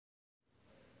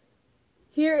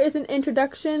Here is an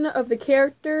introduction of the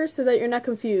characters so that you're not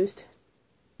confused.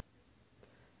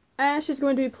 Ash is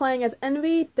going to be playing as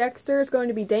Envy, Dexter is going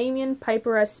to be Damien,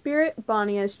 Piper as Spirit,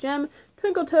 Bonnie as Gem,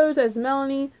 Twinkle Toes as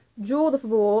Melanie, Jewel the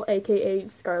Fool, aka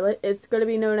Scarlet, is going to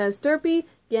be known as Derpy,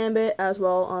 Gambit as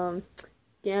well,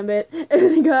 Gambit. And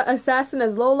then you got Assassin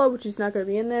as Lola, which is not going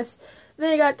to be in this. And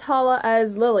then you got Tala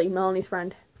as Lily, Melanie's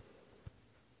friend.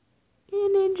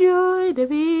 And enjoy the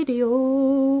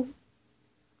video.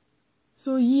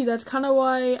 So yeah, that's kind of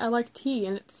why I like tea,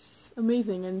 and it's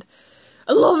amazing, and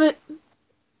I love it.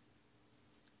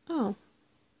 Oh.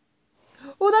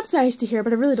 Well, that's nice to hear,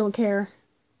 but I really don't care.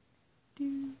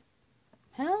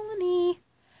 Melanie.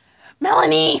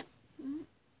 Melanie!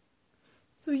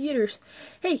 So yeeters.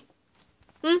 Hey.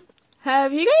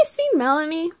 Have you guys seen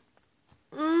Melanie?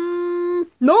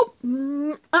 Nope.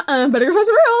 Better go find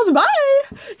somewhere else. Bye!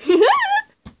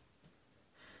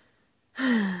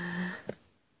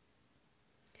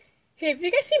 Hey, have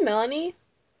you guys seen Melanie?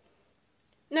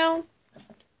 No.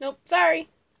 Nope. Sorry.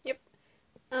 Yep.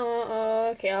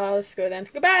 Oh, okay. I'll just go then.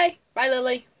 Goodbye. Bye,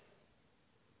 Lily.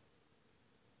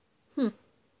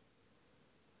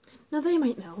 Now they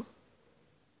might know.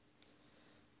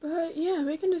 But yeah,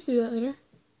 we can just do that later.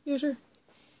 Yeah, sure.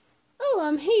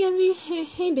 Oh, hey Envy.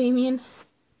 Hey Damien.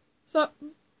 So,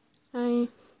 hi.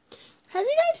 Have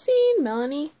you guys seen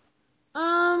Melanie?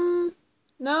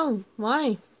 No.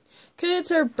 Why? Cause it's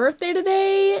her birthday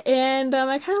today, and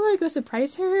I kind of want to go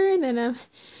surprise her, and then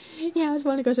yeah, I just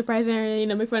want to go surprise her, and, you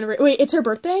know, make fun of her. Wait, it's her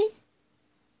birthday?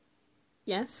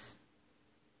 Yes.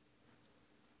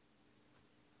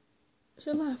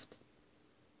 She left.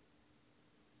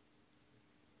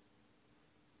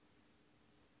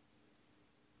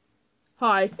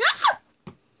 Hi.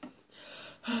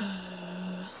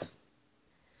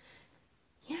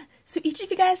 Yeah, so each of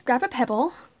you guys grab a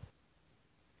pebble.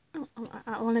 Oh,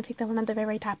 I want to take that one at the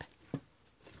very top.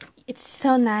 It's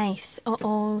so nice.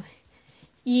 Uh-oh.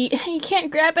 You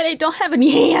can't grab it, I don't have any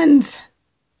hands.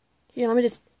 Here, let me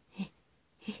just...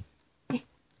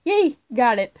 Yay,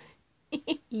 got it.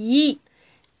 Yeet.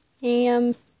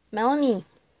 Hey, Melanie.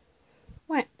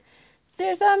 What?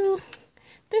 There's kind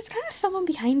of someone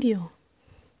behind you.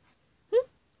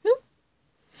 Who?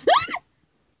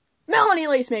 Melanie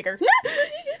Lacemaker.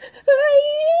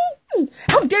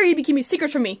 How dare you be keeping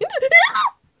secrets from me?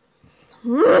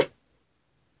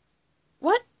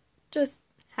 What just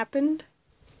happened?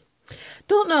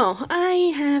 Don't know.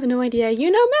 I have no idea.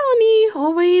 You know Melanie,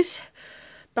 always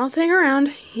bouncing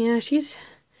around. Yeah, she's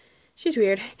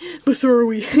weird. But so are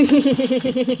we.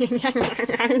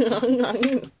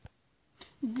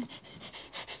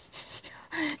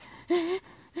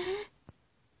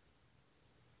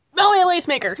 Melanie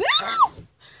Lacemaker.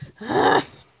 No!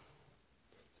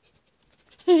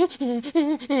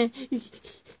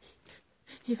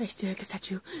 If I stare like a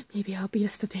statue, maybe I'll beat a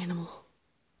stuffed animal.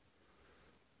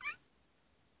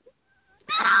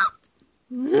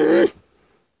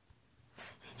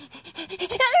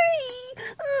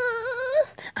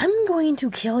 I'm going to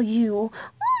kill you.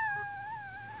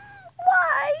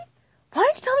 Why? Why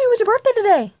didn't you tell me it was your birthday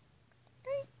today?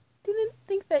 I didn't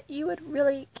think that you would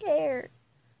really care.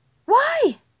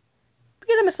 Why?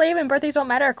 Because I'm a slave and birthdays don't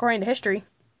matter according to history.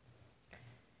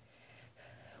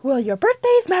 Well, your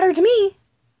birthdays matter to me.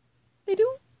 They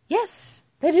do? Yes,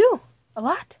 they do. A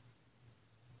lot.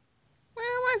 Well,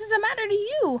 why does it matter to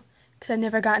you? Because I've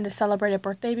never gotten to celebrate a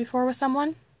birthday before with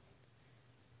someone.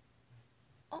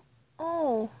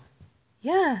 Oh.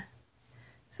 Yeah.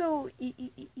 So,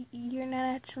 you're not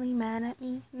actually mad at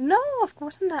me? No, of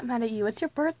course I'm not mad at you. It's your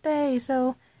birthday,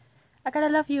 so I gotta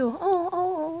love you.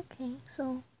 Oh, okay.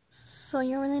 So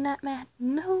you're really not mad?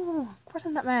 No, of course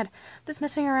I'm not mad. I'm just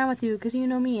messing around with you, because you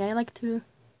know me. I like to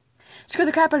scare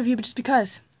the crap out of you, but just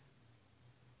because.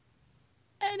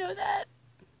 I know that.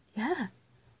 Yeah.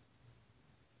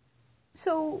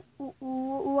 So,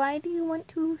 why do you want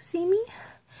to see me?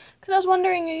 Because I was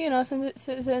wondering, you know, since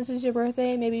it's your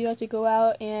birthday, maybe you'd like to go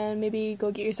out and maybe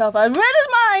go get yourself a... Red is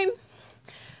mine!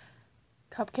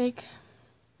 Cupcake.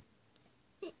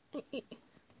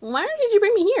 Why did you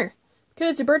bring me here? Because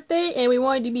it's your birthday and we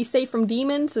wanted to be safe from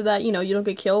demons so that, you know, you don't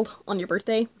get killed on your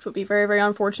birthday, which would be very, very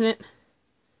unfortunate.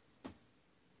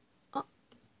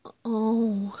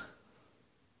 Oh.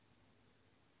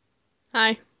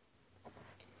 Hi.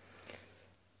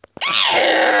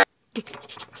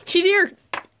 She's here!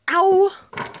 Ow!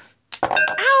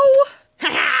 Ow!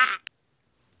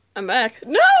 I'm back.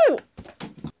 No!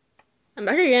 I'm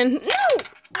back again. No!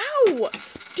 Ow!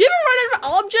 Do you ever run out of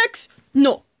objects?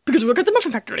 No, because we'll get them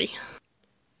from factory.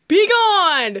 Be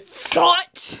gone!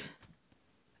 Thought!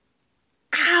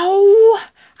 Ow!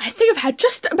 I think I've had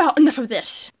just about enough of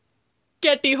this.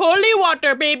 Get the holy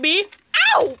water, baby.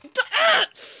 Ow!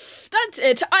 That's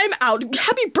it. I'm out.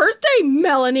 Happy birthday,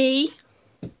 Melanie.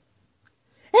 And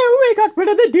we got rid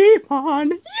of the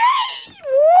demon. Yay!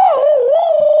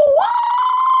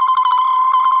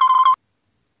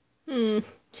 Do you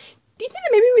think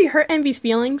that maybe we hurt Envy's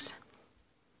feelings?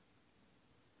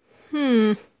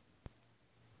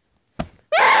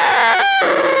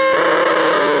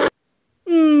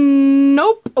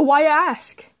 Nope. Why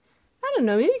ask? I don't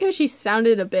know. Maybe because she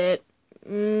sounded a bit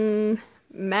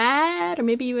mad or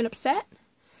maybe even upset.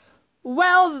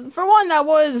 Well, for one, that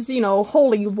was, you know,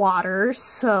 holy water,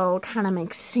 so kind of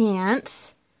makes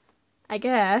sense, I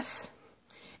guess.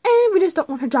 And we just don't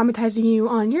want her dramatizing you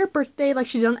on your birthday like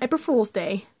she did on April Fool's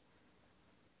Day.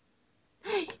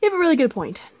 You have a really good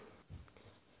point.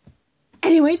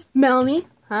 Anyways, Melanie,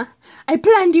 I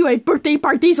planned you a birthday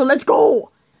party, so let's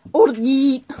go! Oh,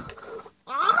 yeet.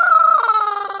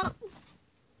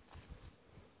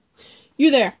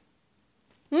 You there?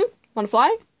 Wanna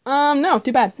fly? No,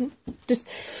 too bad.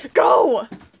 Just go!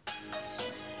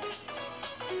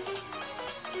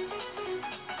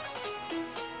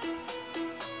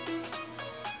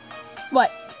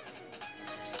 What?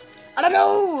 I don't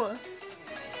know!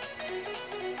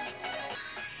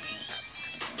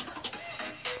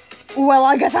 Well,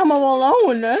 I guess I'm all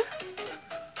alone.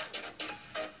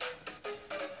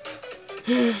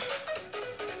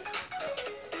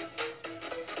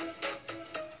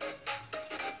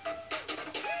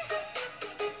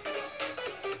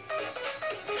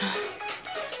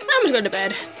 I'm just going to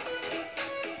bed.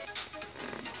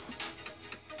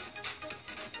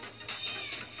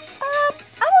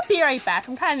 I'll be right back.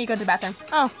 I'm kind of need to go to the bathroom.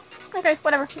 Oh, okay,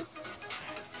 whatever.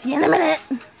 See you in a minute.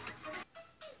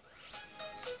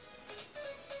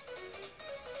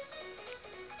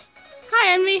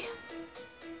 Hi, Envy.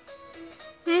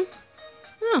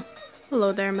 Oh,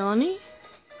 hello there, Melanie.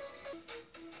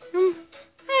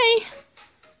 Hi.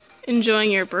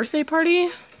 Enjoying your birthday party?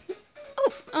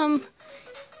 Oh,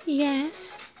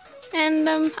 yes. And,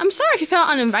 I'm sorry if you felt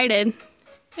uninvited.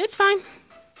 It's fine.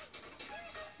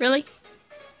 Really?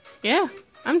 Yeah,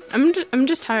 I'm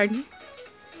just tired.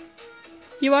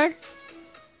 You are?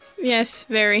 Yes,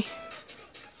 very.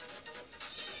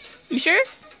 You sure?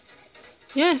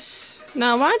 Yes.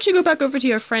 Now, why don't you go back over to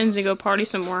your friends and go party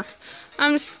some more?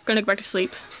 I'm just gonna go back to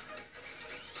sleep.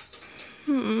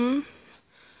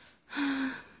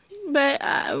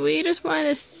 But, we just wanted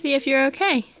to see if you're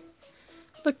okay.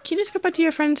 Look, can you just go back to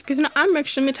your friends? Because, you know, I'm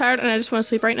extremely tired and I just want to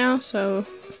sleep right now, so...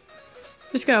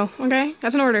 Just go, okay?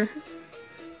 That's an order.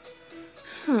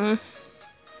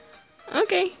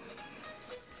 Okay.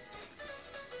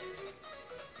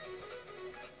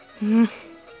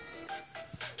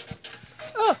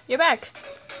 Oh, you're back.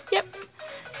 Yep.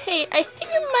 Hey, I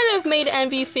think you might have made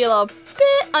Envy feel a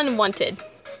bit unwanted.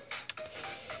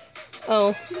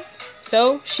 Oh,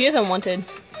 so she is unwanted.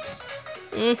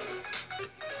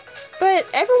 But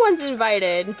everyone's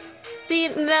invited. See,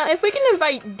 now if we can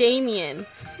invite Damien,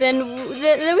 then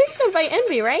we can invite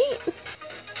Envy, right?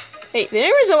 Hey, the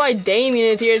only reason why Damien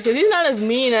is here is because he's not as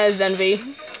mean as Envy.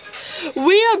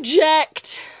 We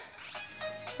object!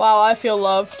 Wow, I feel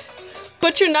loved.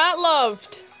 But you're not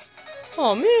loved.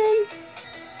 Oh, man.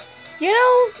 You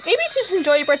know, maybe just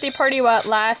enjoy your birthday party while it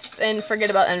lasts and forget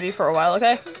about Envy for a while,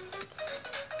 okay?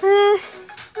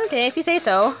 Okay, if you say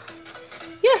so.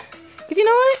 Yeah, because you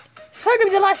know what? It's probably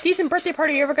gonna be the last decent birthday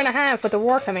party you're ever gonna have with the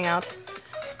war coming out.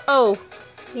 Oh,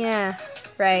 yeah,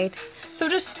 right. So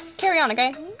just carry on,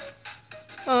 okay?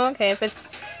 Oh, okay, if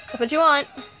that's what you want.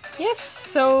 Yes,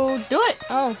 so do it.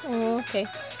 Oh, okay.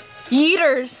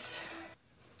 Eaters!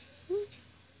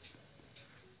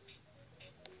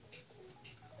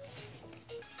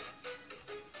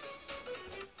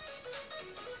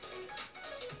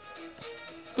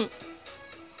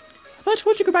 Why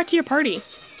don't you go back to your party?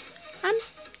 I'm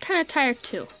kind of tired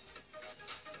too.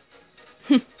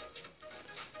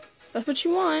 That's what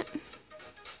you want.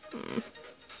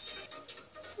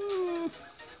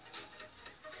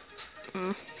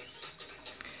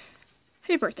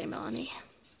 Happy birthday, Melanie.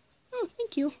 Oh,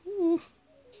 thank you.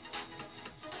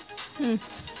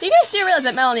 You guys do realize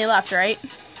that Melanie left, right?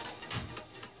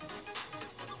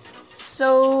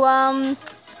 So,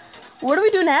 what do we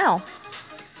do now?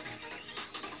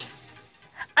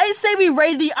 I say we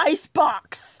raid the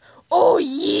icebox! Oh,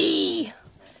 yee!